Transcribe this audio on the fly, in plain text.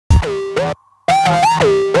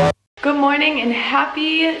Good morning and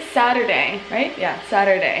happy Saturday, right? Yeah,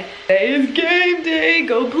 Saturday. Today is game day,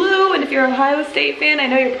 go blue. And if you're an Ohio State fan, I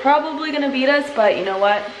know you're probably gonna beat us, but you know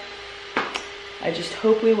what? I just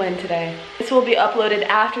hope we win today. This will be uploaded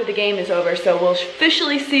after the game is over, so we'll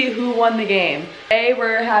officially see who won the game. Today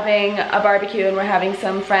we're having a barbecue and we're having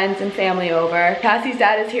some friends and family over. Cassie's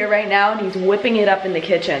dad is here right now and he's whipping it up in the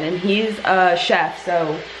kitchen, and he's a chef,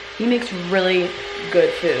 so he makes really good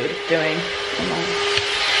food doing.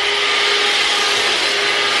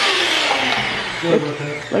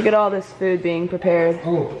 Look at all this food being prepared.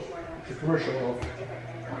 Oh, it's a commercial.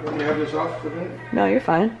 Can you have this off for a minute? No, you're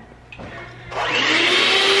fine.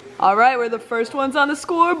 All right, we're the first ones on the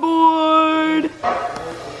scoreboard.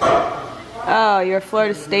 Oh, you're a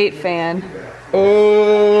Florida State fan.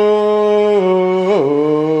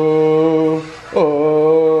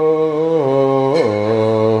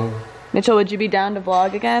 Mitchell, would you be down to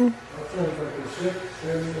vlog again?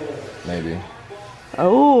 Maybe.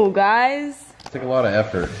 Oh, guys. It took a lot of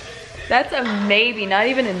effort. That's a maybe, not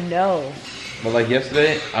even a no. But like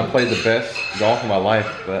yesterday, I played the best golf of my life,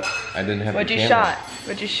 but I didn't have the camera.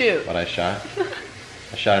 What'd you shoot? What I shot?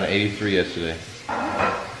 I shot an 83 yesterday.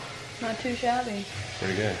 Not too shabby.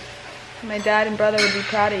 Pretty good. My dad and brother would be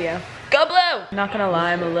proud of you. Go blue! Not gonna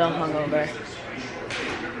lie, I'm a little hungover.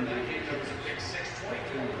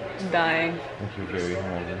 I'm dying. You're very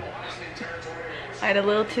hungover. I had a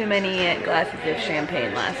little too many glasses of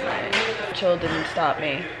champagne last night. Chill didn't stop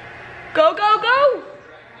me. Go, go, go!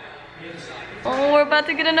 Oh, we're about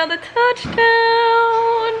to get another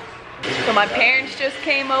touchdown. So my parents just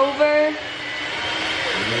came over.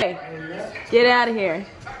 Hey, get out of here.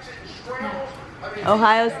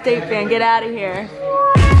 Ohio State fan, get out of here.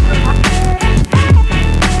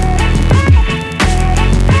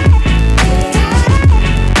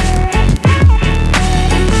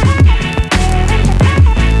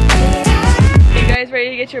 You guys ready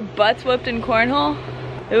to get your butts whooped in cornhole?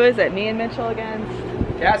 Who is it? Me and Mitchell against?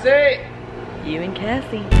 Cassie! You and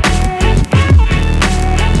Cassie.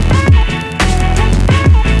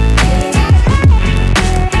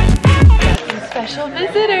 Some special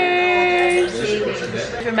visitors.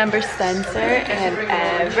 Remember Spencer and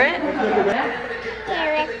Everett?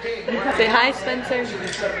 Say hi, Spencer.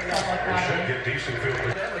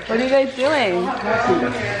 What are you guys doing?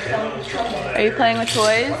 Are you playing with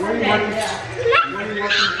toys?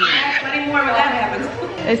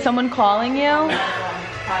 Is someone calling you?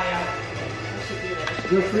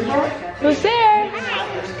 Who's there?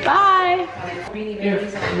 Bye.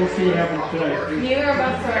 We'll see what happens today.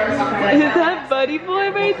 Is that Buddy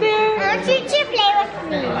Boy right there? I want you to play with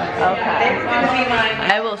me. Okay.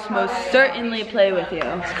 I will most certainly play with you.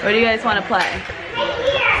 What do you guys want to play?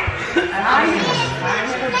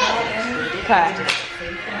 Okay.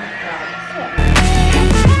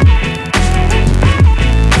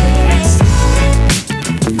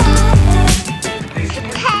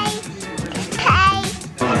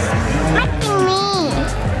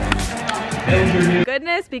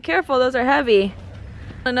 Goodness, be careful, those are heavy.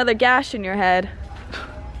 Another gash in your head.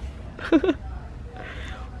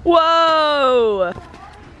 Whoa!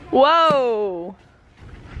 Whoa!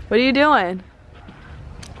 What are you doing?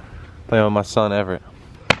 Playing with my son Everett.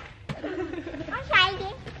 I tried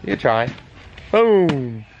it. You try.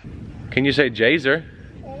 Boom! Can you say Jazer?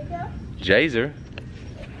 Jazer?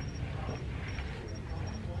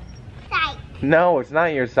 Side. No, it's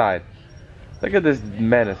not your side. Look at this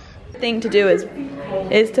menace. Thing to do is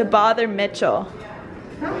to bother Mitchell.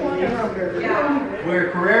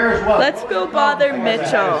 Where career is what? Let's go bother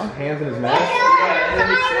Mitchell. Hands in his mouth?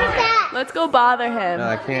 Let's go bother him. No,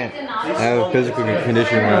 I can't. I have a physical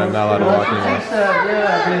condition where I'm not allowed to walk anymore.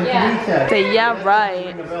 Say, yeah,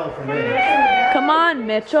 right. Come on,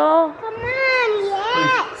 Mitchell. Come on,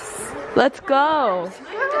 yes. Let's go.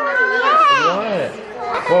 What?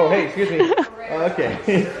 Whoa, hey, excuse me. Okay.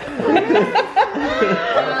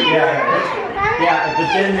 Yeah, but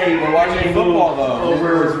then they were watching football though.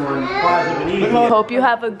 Over Hope you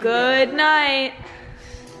have a good night.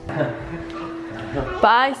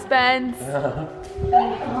 Bye, Spence.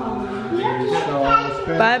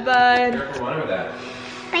 Bye, bud.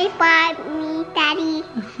 Bye bye, me, Daddy.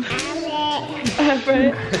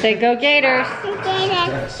 Everett. Say go Gators. Go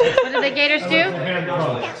Gators. What do the Gators do?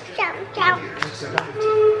 Jump, jump.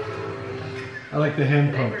 I like the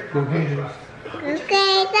hand pump. Go Gators. Go Gators.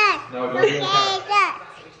 Go Gators.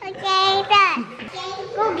 Go Gators.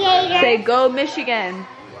 Go Gators. Say go Michigan.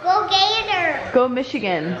 Go Gators. Go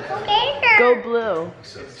Michigan. Go Gators. Go blue.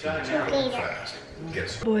 Go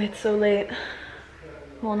Gators. Boy, it's so late.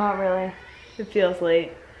 Well, not really. It feels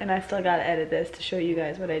late. and I still gotta edit this to show you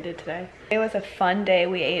guys what I did today. It was a fun day.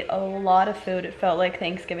 We ate a lot of food. It felt like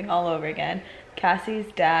Thanksgiving all over again.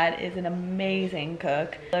 Cassie's dad is an amazing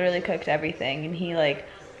cook. Literally cooked everything, and he like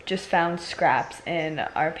just found scraps in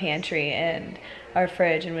our pantry and our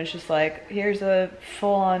fridge and was just like, here's a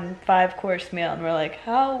full-on 5-course meal. And we're like,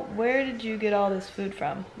 where did you get all this food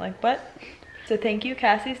from? Like, what? So thank you,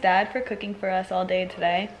 Cassie's dad, for cooking for us all day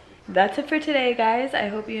today. That's it for today, guys. I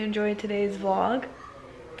hope you enjoyed today's vlog.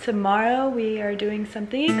 Tomorrow we are doing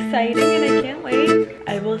something exciting and I can't wait.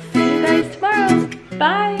 I will see you guys tomorrow.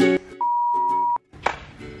 Bye.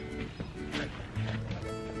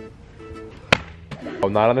 Oh,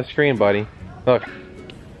 not on the screen, buddy. Look.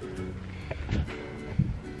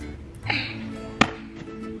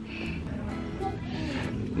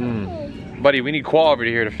 Buddy, we need Qual over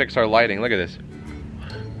here to fix our lighting. Look at this.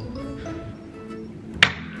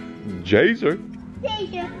 Jaser.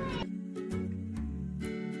 Jaser.